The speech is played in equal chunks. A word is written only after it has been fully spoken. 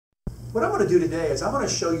What I'm going to do today is I'm going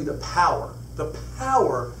to show you the power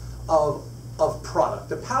of product,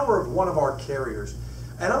 the power of one of our carriers.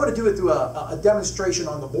 And I'm going to do it through a demonstration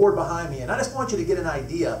on the board behind me. And I just want you to get an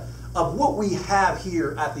idea of what we have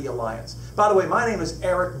here at the Alliance. By the way, my name is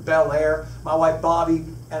Eric Bellaire. My wife Bobby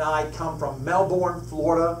and I come from Melbourne,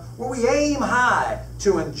 Florida, where we aim high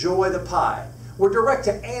to enjoy the pie. We're direct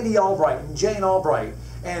to Andy Albright and Jane Albright,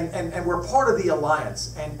 and we're part of the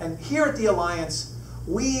Alliance. And here at the Alliance,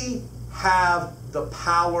 we have the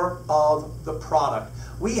power of the product.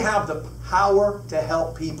 We have the power to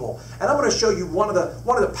help people. And I'm going to show you one of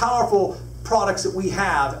the powerful products that we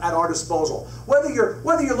have at our disposal. Whether you're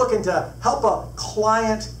looking to help a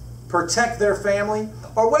client protect their family,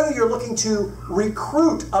 or whether you're looking to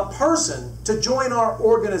recruit a person to join our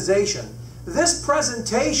organization, this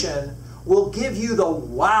presentation will give you the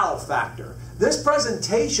wow factor. This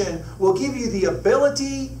presentation will give you the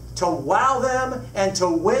ability to wow them and to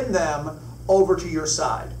win them over to your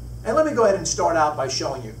side. And let me go ahead and start out by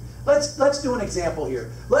showing you. Let's do an example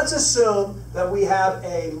here. Let's assume that we have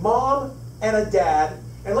a mom and a dad,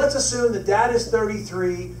 and let's assume the dad is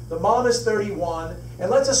 33, the mom is 31,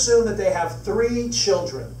 and let's assume that they have 3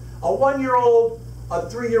 children, a 1-year-old, a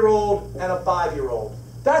 3-year-old, and a 5-year-old.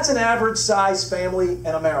 That's an average size family in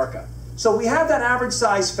America. So we have that average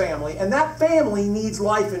size family, and that family needs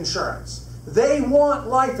life insurance. They want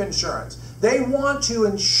life insurance. They want to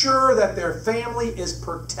ensure that their family is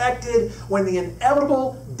protected when the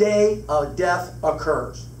inevitable day of death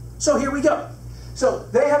occurs. So here we go. So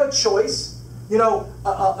they have a choice. You know,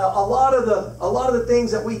 a lot of the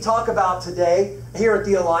things that we talk about today here at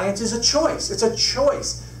the Alliance is a choice. It's a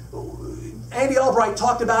choice. Andy Albright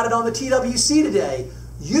talked about it on the TWC today.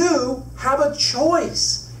 You have a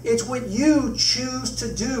choice. It's what you choose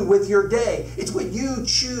to do with your day. It's what you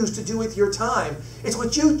choose to do with your time. It's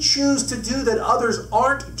what you choose to do that others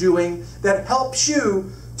aren't doing that helps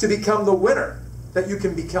you to become the winner that you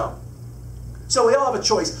can become. So we all have a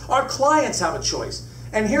choice. Our clients have a choice.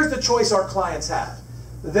 And here's the choice our clients have.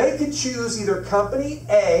 They can choose either company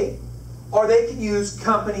A or they can use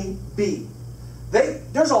company B.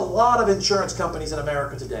 There's a lot of insurance companies in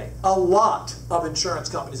America today. A lot of insurance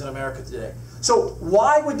companies in America today. So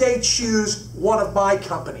why would they choose one of my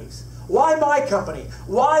companies? Why my company?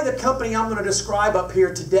 Why the company I'm going to describe up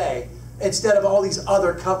here today instead of all these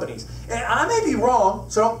other companies? And I may be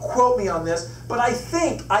wrong, so don't quote me on this, but I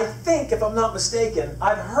think if I'm not mistaken,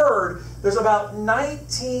 I've heard there's about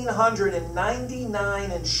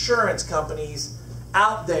 1,999 insurance companies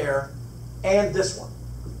out there and this one.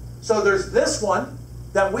 So there's this one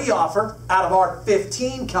that we offer out of our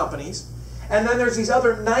 15 companies. And then there's these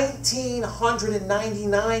other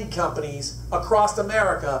 1,999 companies across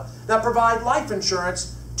America that provide life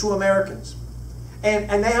insurance to Americans.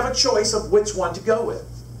 And they have a choice of which one to go with.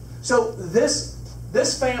 So this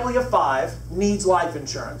family of 5 needs life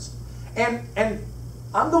insurance. And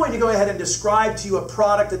I'm going to go ahead and describe to you a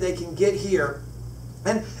product that they can get here.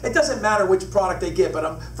 And it doesn't matter which product they get,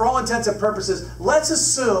 but for all intents and purposes, let's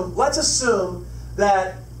assume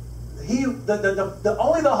that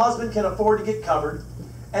only the husband can afford to get covered,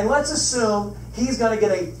 and let's assume he's going to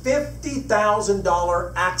get a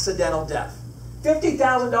 $50,000 accidental death.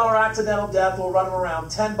 $50,000 accidental death will run him around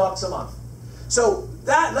 $10 a month. So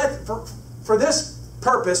for this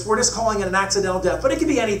purpose, we're just calling it an accidental death, but it could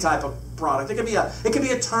be any type of product. It could be a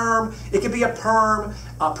term, it could be a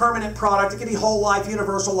permanent product, it could be whole life,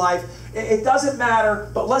 universal life. It doesn't matter,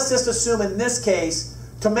 but let's just assume in this case,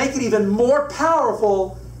 to make it even more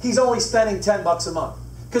powerful, he's only spending $10 a month.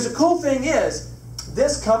 Because the cool thing is,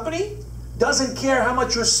 this company doesn't care how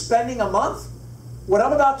much you're spending a month. What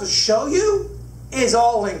I'm about to show you is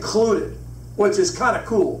all included, which is kind of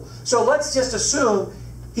cool. So let's just assume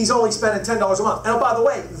he's only spending $10 a month. And by the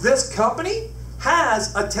way, this company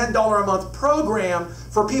has a $10 a month program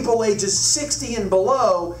for people ages 60 and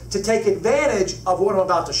below to take advantage of what I'm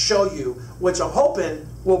about to show you, which I'm hoping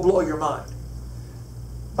will blow your mind.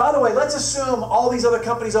 By the way, let's assume all these other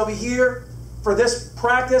companies over here for this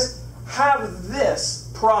practice have this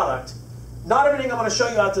product. Not everything I'm going to show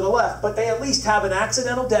you out to the left, but they at least have an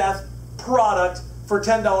accidental death product for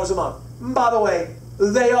 $10 a month. By the way,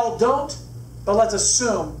 they all don't, but let's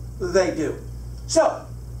assume they do. So,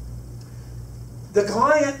 the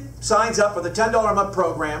client signs up for the $10 a month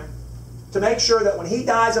program to make sure that when he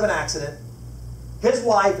dies of an accident, his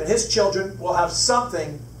wife and his children will have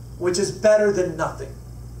something which is better than nothing.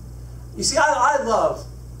 You see, I love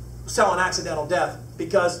selling accidental death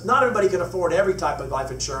because not everybody can afford every type of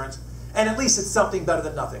life insurance, and at least it's something better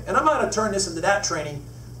than nothing. And I'm not going to turn this into that training,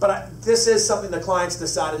 but this is something the client's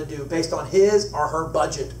decided to do based on his or her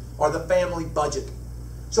budget or the family budget.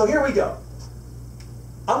 So here we go.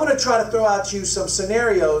 I'm going to try to throw out you some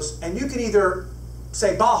scenarios, and you can either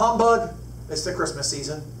say, bah humbug, it's the Christmas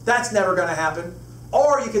season, that's never going to happen.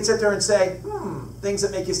 Or you can sit there and say, things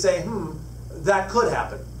that make you say, that could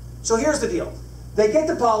happen. So here's the deal. They get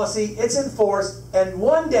the policy, it's enforced, and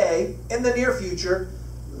one day in the near future,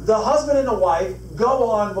 the husband and the wife go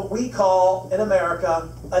on what we call in America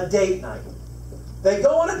a date night. They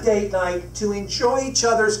go on a date night to enjoy each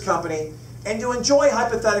other's company and to enjoy,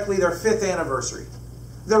 hypothetically, their 5th anniversary.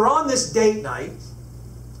 They're on this date night,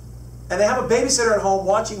 and they have a babysitter at home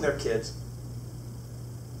watching their kids,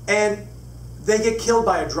 and they get killed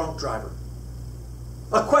by a drunk driver.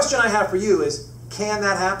 A question I have for you is, can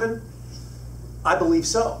that happen? I believe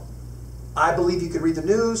so. I believe you can read the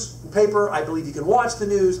newspaper. I believe you can watch the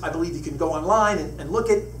news. I believe you can go online and look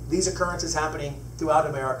at these occurrences happening throughout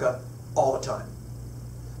America all the time.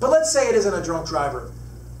 But let's say it isn't a drunk driver.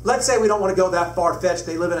 Let's say we don't want to go that far-fetched.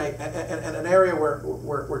 They live in an area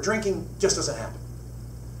where drinking just doesn't happen.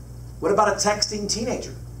 What about a texting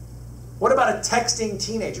teenager? What about a texting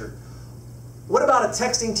teenager? What about a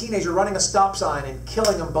texting teenager running a stop sign and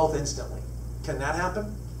killing them both instantly? Can that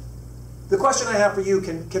happen? The question I have for you,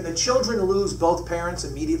 can the children lose both parents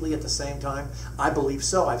immediately at the same time? I believe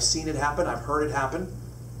so. I've seen it happen. I've heard it happen.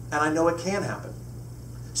 And I know it can happen.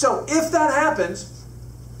 So if that happens,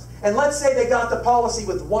 and let's say they got the policy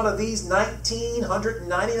with one of these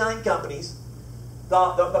 1,999 companies,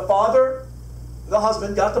 the father, the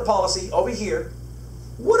husband got the policy over here,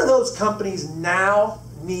 what do those companies now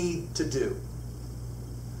need to do?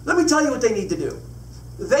 Let me tell you what they need to do.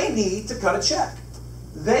 They need to cut a check.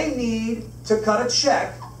 They need to cut a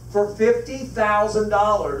check for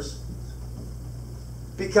 $50,000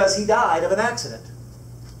 because he died of an accident.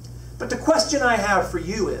 But the question I have for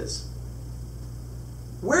you is,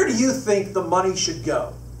 where do you think the money should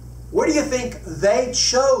go? Where do you think they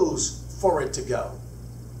chose for it to go?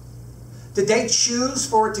 Did they choose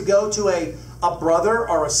for it to go to a brother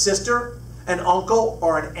or a sister, an uncle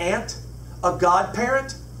or an aunt, a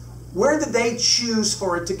godparent? Where did they choose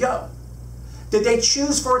for it to go? Did they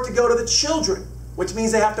choose for it to go to the children, which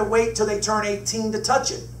means they have to wait till they turn 18 to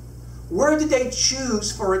touch it? Where did they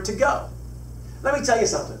choose for it to go? Let me tell you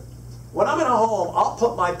something. When I'm in a home, I'll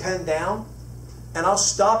put my pen down and I'll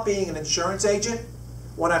stop being an insurance agent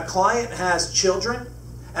when a client has children,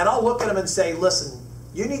 and I'll look at them and say, listen,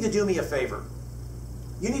 you need to do me a favor.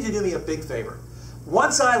 You need to do me a big favor.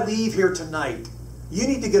 Once I leave here tonight, you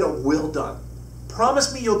need to get a will done.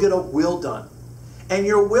 Promise me you'll get a will done. And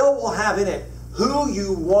your will have in it who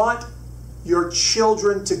you want your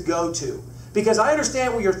children to go to. Because I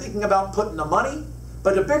understand where you're thinking about putting the money,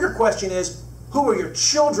 but the bigger question is, who are your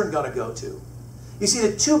children going to go to? You see,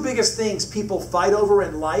 the two biggest things people fight over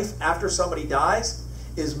in life after somebody dies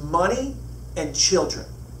is money and children.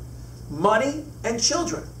 Money and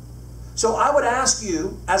children. So I would ask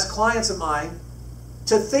you, as clients of mine,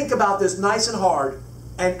 to think about this nice and hard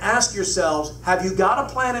and ask yourselves, have you got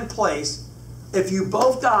a plan in place? If you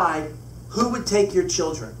both died, who would take your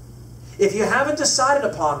children? If you haven't decided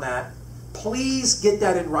upon that, please get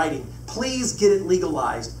that in writing. Please get it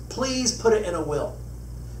legalized. Please put it in a will.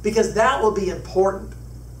 Because that will be important.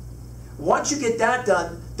 Once you get that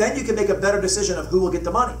done, then you can make a better decision of who will get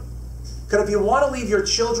the money. Because if you want to leave your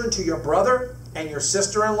children to your brother and your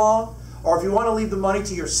sister-in-law, or if you want to leave the money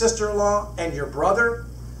to your sister-in-law and your brother,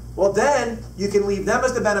 well then you can leave them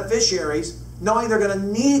as the beneficiaries, knowing they're going to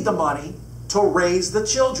need the money to raise the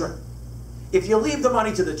children. If you leave the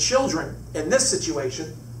money to the children in this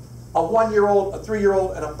situation, a 1-year-old, a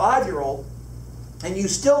 3-year-old, and a 5-year-old, and you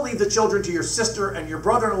still leave the children to your sister and your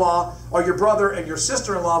brother-in-law, or your brother and your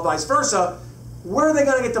sister-in-law, vice versa, where are they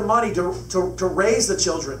going to get the money to raise the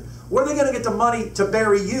children? Where are they going to get the money to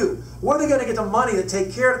bury you? Where are they going to get the money to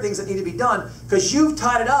take care of things that need to be done? Because you've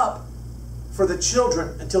tied it up for the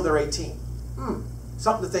children until they're 18.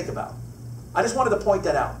 Something to think about. I just wanted to point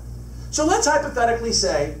that out. So let's hypothetically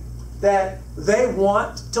say that they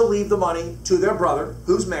want to leave the money to their brother,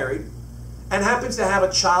 who's married, and happens to have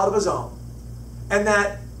a child of his own, and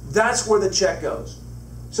that's where the check goes.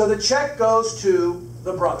 So the check goes to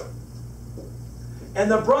the brother. And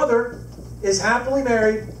the brother is happily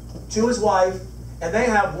married to his wife, and they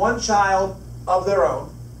have one child of their own,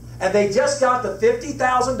 and they just got the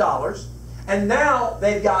 $50,000, and now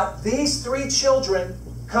they've got these 3 children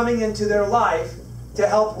coming into their life to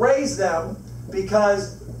help raise them,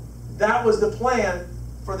 because that was the plan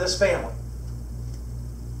for this family.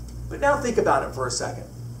 But now think about it for a second.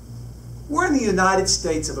 We're in the United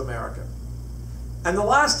States of America. And the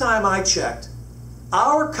last time I checked,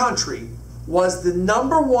 our country was the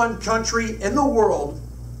 #1 country in the world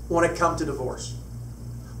when it comes to divorce.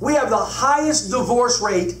 We have the highest divorce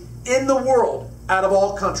rate in the world out of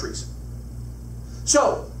all countries.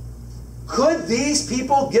 So, could these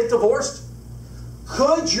people get divorced?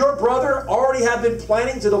 Could your brother already have been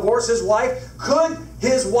planning to divorce his wife? Could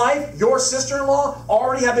his wife, your sister-in-law,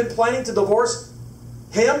 already have been planning to divorce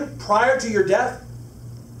him prior to your death?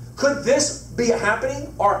 Could this be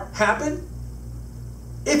happening or happen?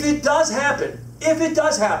 If it does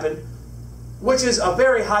happen, which is a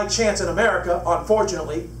very high chance in America,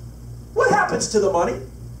 unfortunately, what happens to the money?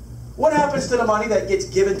 What happens to the money that gets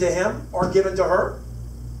given to him or given to her?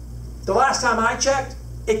 The last time I checked,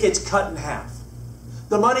 it gets cut in half.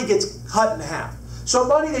 The money gets cut in half. So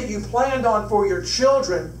money that you planned on for your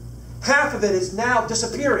children, half of it is now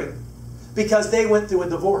disappearing because they went through a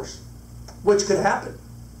divorce, which could happen.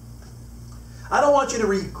 I don't want you to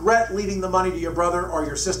regret leaving the money to your brother or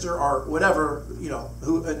your sister or whatever,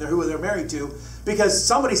 who they're married to, because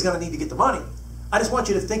somebody's going to need to get the money. I just want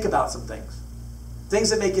you to think about some things. Things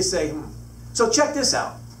that make you say, So check this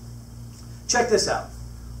out. Check this out.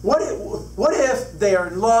 What if they are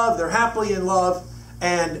in love, they're happily in love,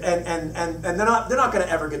 and they're not going to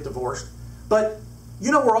ever get divorced? But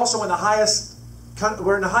we're also in the highest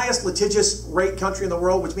litigious rate country in the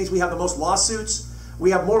world, which means we have the most lawsuits. We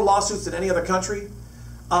have more lawsuits than any other country.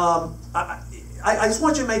 I just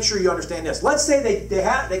want you to make sure you understand this. Let's say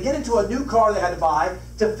they get into a new car they had to buy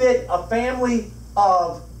to fit a family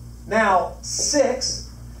of now 6,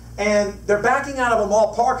 and they're backing out of a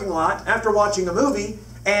mall parking lot after watching a movie,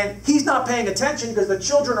 and he's not paying attention because the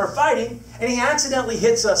children are fighting, and he accidentally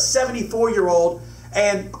hits a 74-year-old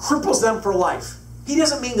and cripples them for life. He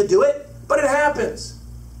doesn't mean to do it, but it happens.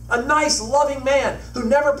 A nice, loving man who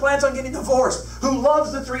never plans on getting divorced, who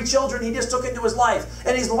loves the 3 children he just took into his life,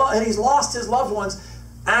 and he's lost his loved ones,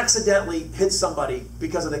 accidentally hits somebody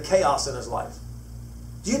because of the chaos in his life.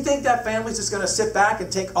 Do you think that family's just going to sit back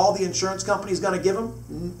and take all the insurance company's going to give him?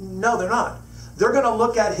 No, they're not. They're going to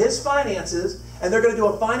look at his finances, and they're going to do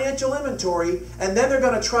a financial inventory, and then they're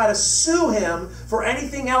going to try to sue him for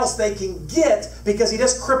anything else they can get because he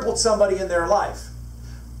just crippled somebody in their life.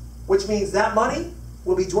 Which means that money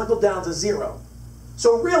will be dwindled down to 0.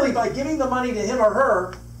 So really, by giving the money to him or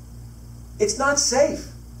her, it's not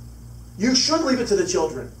safe. You should leave it to the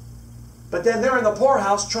children. But then they're in the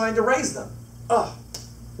poorhouse trying to raise them. Ugh.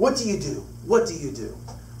 What do you do? What do you do?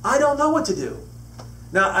 I don't know what to do.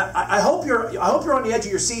 Now, I hope you're on the edge of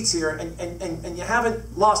your seats here and you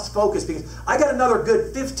haven't lost focus, because I got another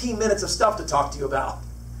good 15 minutes of stuff to talk to you about.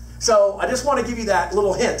 So I just want to give you that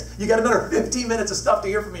little hint. You got another 15 minutes of stuff to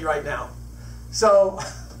hear from me right now. So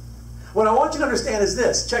what I want you to understand is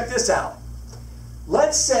this. Check this out.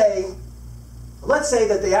 Let's say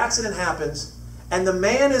that the accident happens and the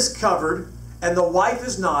man is covered and the wife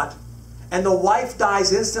is not, and the wife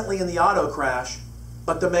dies instantly in the auto crash,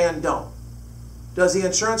 but the man don't. Does the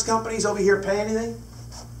insurance companies over here pay anything?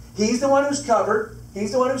 He's the one who's covered.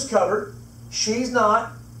 He's the one who's covered. She's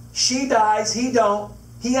not. She dies. He don't.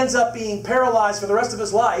 He ends up being paralyzed for the rest of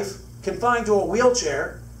his life, confined to a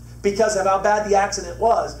wheelchair because of how bad the accident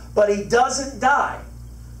was. But he doesn't die.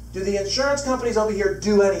 Do the insurance companies over here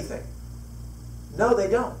do anything? No, they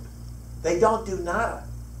don't. They don't do nada.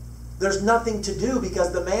 There's nothing to do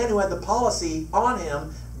because the man who had the policy on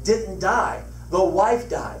him didn't die. The wife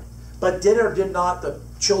died. But did or did not the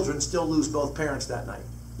children still lose both parents that night?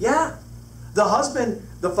 Yeah. The husband,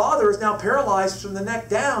 the father, is now paralyzed from the neck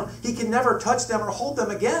down. He can never touch them or hold them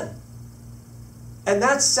again. And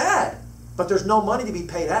that's sad. But there's no money to be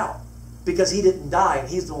paid out because he didn't die and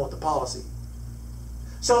he's the one with the policy.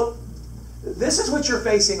 So this is what you're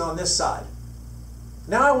facing on this side.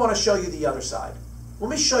 Now I want to show you the other side. Let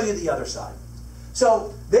me show you the other side.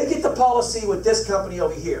 So they get the policy with this company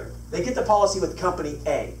over here. They get the policy with company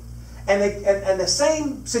A. And the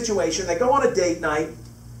same situation, they go on a date night,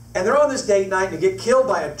 and they're on this date night and they get killed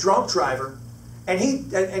by a drunk driver, and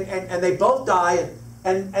they both die,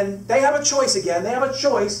 and they have a choice again. They have a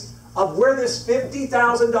choice of where this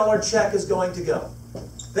 $50,000 check is going to go.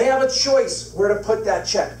 They have a choice where to put that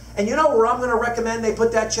check. And you know where I'm going to recommend they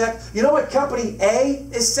put that check? You know what company A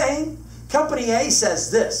is saying? Company A says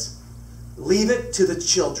this: leave it to the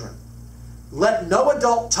children. Let no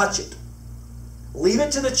adult touch it. Leave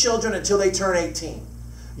it to the children until they turn 18.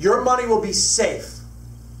 Your money will be safe.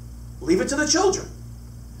 Leave it to the children.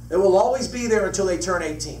 It will always be there until they turn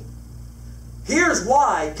 18. Here's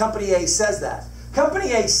why Company A says that.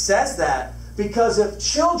 Company A says that because if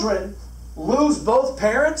children lose both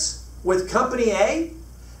parents with Company A,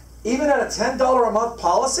 even at a $10 a month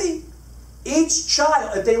policy, each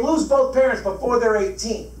child, if they lose both parents before they're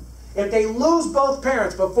 18, if they lose both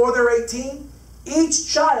parents before they're 18,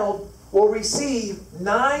 each child will receive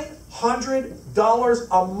 $900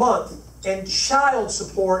 a month in child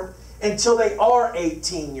support until they are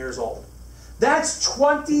 18 years old. That's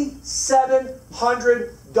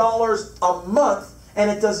 $2,700 a month,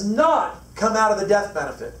 and it does not come out of the death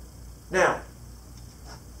benefit. Now,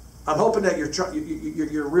 I'm hoping that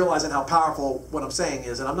you're realizing how powerful what I'm saying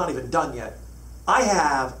is, and I'm not even done yet. I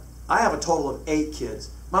have a total of 8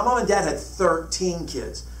 kids. My mom and dad had 13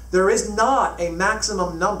 kids. There is not a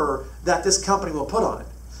maximum number that this company will put on it.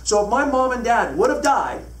 So if my mom and dad would have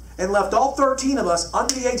died and left all 13 of us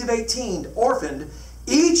under the age of 18 orphaned,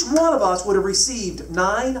 each one of us would have received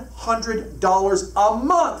 $900 a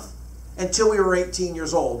month until we were 18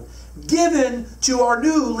 years old, given to our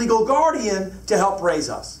new legal guardian to help raise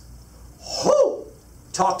us. Whew!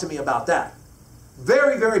 Talk to me about that.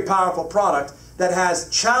 Very, very powerful product that has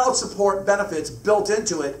child support benefits built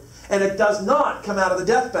into it, and it does not come out of the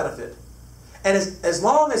death benefit. And as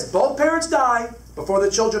long as both parents die before the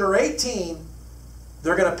children are 18,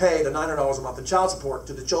 they're going to pay the $900 a month in child support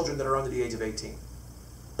to the children that are under the age of 18.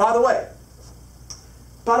 By the way,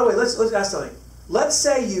 let's ask something. Let's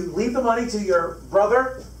say you leave the money to your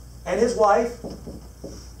brother and his wife,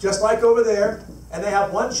 just like over there, and they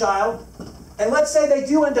have one child, and let's say they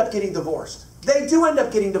do end up getting divorced. They do end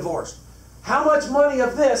up getting divorced. How much money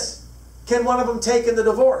of this can one of them take in the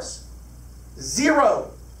divorce? 0,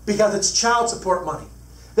 because it's child support money.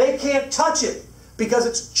 They can't touch it because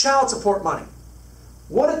it's child support money.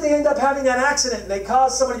 What if they end up having that accident and they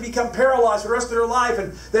cause somebody to become paralyzed for the rest of their life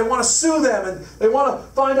and they want to sue them and they want to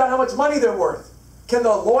find out how much money they're worth? Can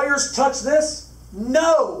the lawyers touch this?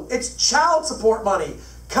 No, it's child support money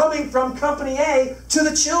coming from Company A to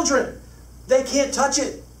the children. They can't touch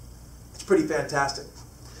it. It's pretty fantastic.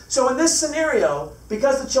 So in this scenario,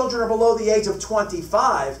 because the children are below the age of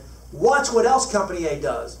 25, watch what else Company A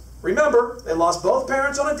does. Remember, they lost both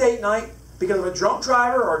parents on a date night because of a drunk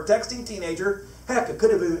driver or a texting teenager. Heck, it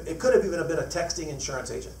could have even been a texting insurance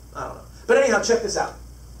agent. I don't know. But anyhow, check this out.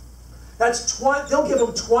 They'll give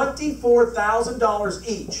them $24,000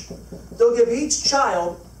 each. They'll give each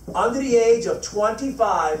child under the age of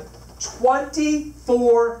 25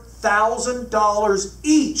 $24,000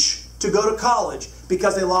 each to go to college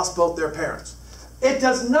because they lost both their parents. It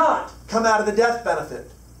does not come out of the death benefit.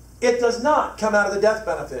 It does not come out of the death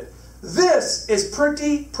benefit. This is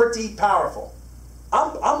pretty powerful.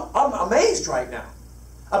 I'm amazed right now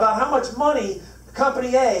about how much money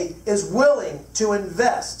Company A is willing to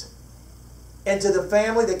invest into the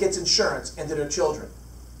family that gets insurance, into their children.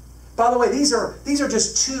 By the way, these are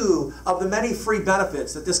just 2 of the many free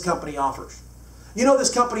benefits that this company offers. You know,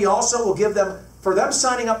 this company also will give them, for them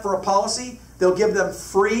signing up for a policy, they'll give them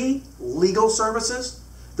free legal services.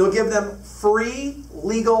 They'll give them free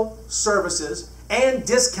legal services and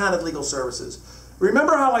discounted legal services.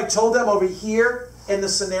 Remember how I told them over here in the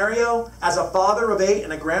scenario, as a father of 8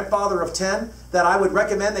 and a grandfather of 10, that I would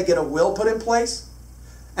recommend they get a will put in place?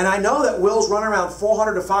 And I know that wills run around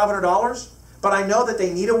 $400 to $500, but I know that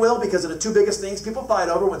they need a will because of the 2 biggest things people fight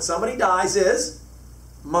over when somebody dies is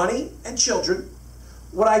money and children.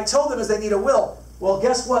 What I told them is they need a will. Well,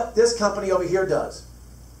 guess what this company over here does?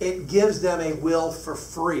 It gives them a will for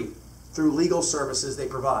free through legal services they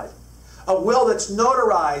provide. A will that's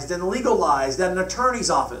notarized and legalized at an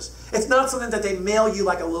attorney's office. It's not something that they mail you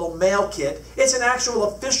like a little mail kit. It's an actual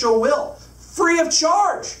official will, free of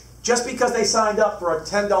charge, just because they signed up for a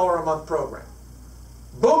 $10 a month program.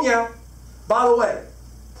 Boom, yeah. By the way,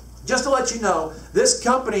 just to let you know, this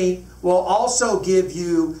company will also give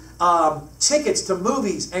you tickets to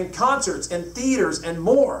movies and concerts and theaters and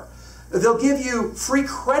more. They'll give you free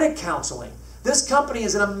credit counseling. This company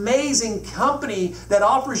is an amazing company that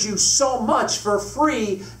offers you so much for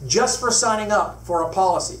free just for signing up for a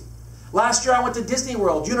policy. Last year I went to Disney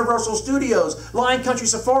World, Universal Studios, Lion Country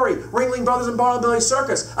Safari, Ringling Brothers and Barnum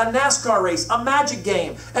Circus, a NASCAR race, a Magic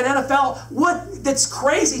game, an NFL. That's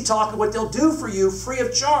crazy talking what they'll do for you free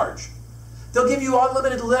of charge. They'll give you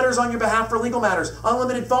unlimited letters on your behalf for legal matters,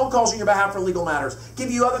 unlimited phone calls on your behalf for legal matters,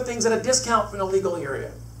 give you other things at a discount from the legal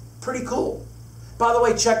area. Pretty cool. By the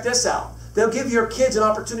way, check this out. They'll give your kids an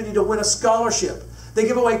opportunity to win a scholarship. They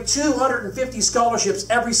give away 250 scholarships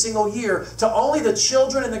every single year to only the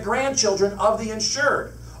children and the grandchildren of the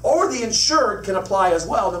insured. Or the insured can apply as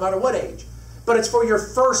well, no matter what age. But it's for your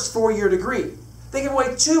first 4-year degree. They give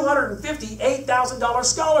away 250 $8,000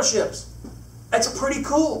 scholarships. That's pretty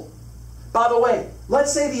cool. By the way,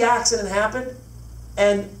 let's say the accident happened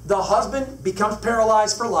and the husband becomes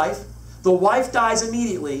paralyzed for life. The wife dies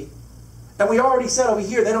immediately. And we already said over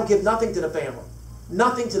here, they don't give nothing to the family.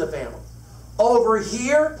 Nothing to the family. Over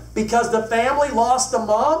here, because the family lost the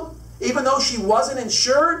mom, even though she wasn't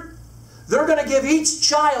insured, They're going to give each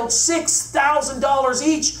child $6,000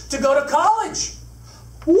 each to go to college.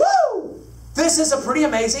 Woo! This is a pretty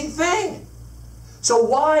amazing thing. So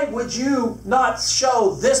why would you not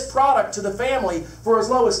show this product to the family for as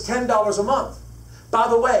low as $10 a month? By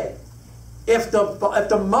the way, if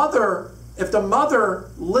the mother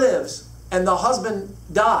lives and the husband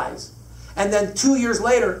dies, and then 2 years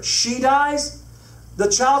later she dies, the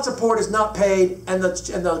child support is not paid and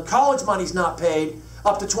the college money is not paid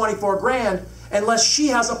up to 24 grand unless she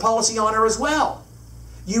has a policy on her as well.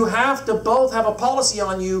 You have to both have a policy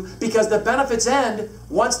on you because the benefits end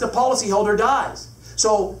once the policyholder dies.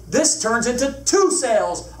 So this turns into 2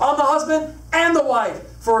 sales on the husband and the wife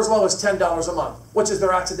for as low as $10 a month, which is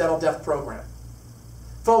their accidental death program.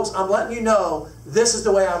 Folks, I'm letting you know this is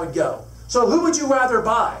the way I would go. So who would you rather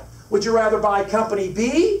buy? Would you rather buy company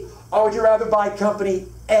B or would you rather buy company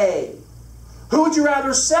A? Who would you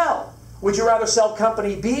rather sell? Would you rather sell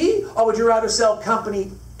company B or would you rather sell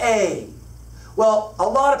company A? Well, a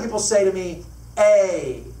lot of people say to me,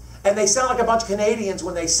 A. And they sound like a bunch of Canadians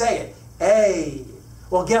when they say it. A.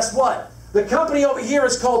 Well, guess what? The company over here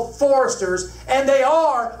is called Forrester's, and they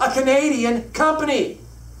are a Canadian company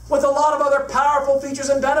with a lot of other powerful features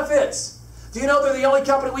and benefits. Do you know they're the only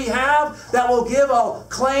company we have that will give a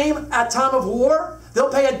claim at time of war?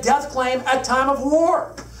 They'll pay a death claim at time of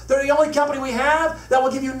war. They're the only company we have that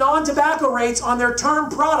will give you non-tobacco rates on their term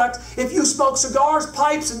product if you smoke cigars,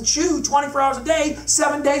 pipes, and chew 24 hours a day,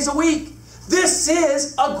 7 days a week. This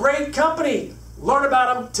is a great company. Learn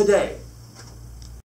about them today.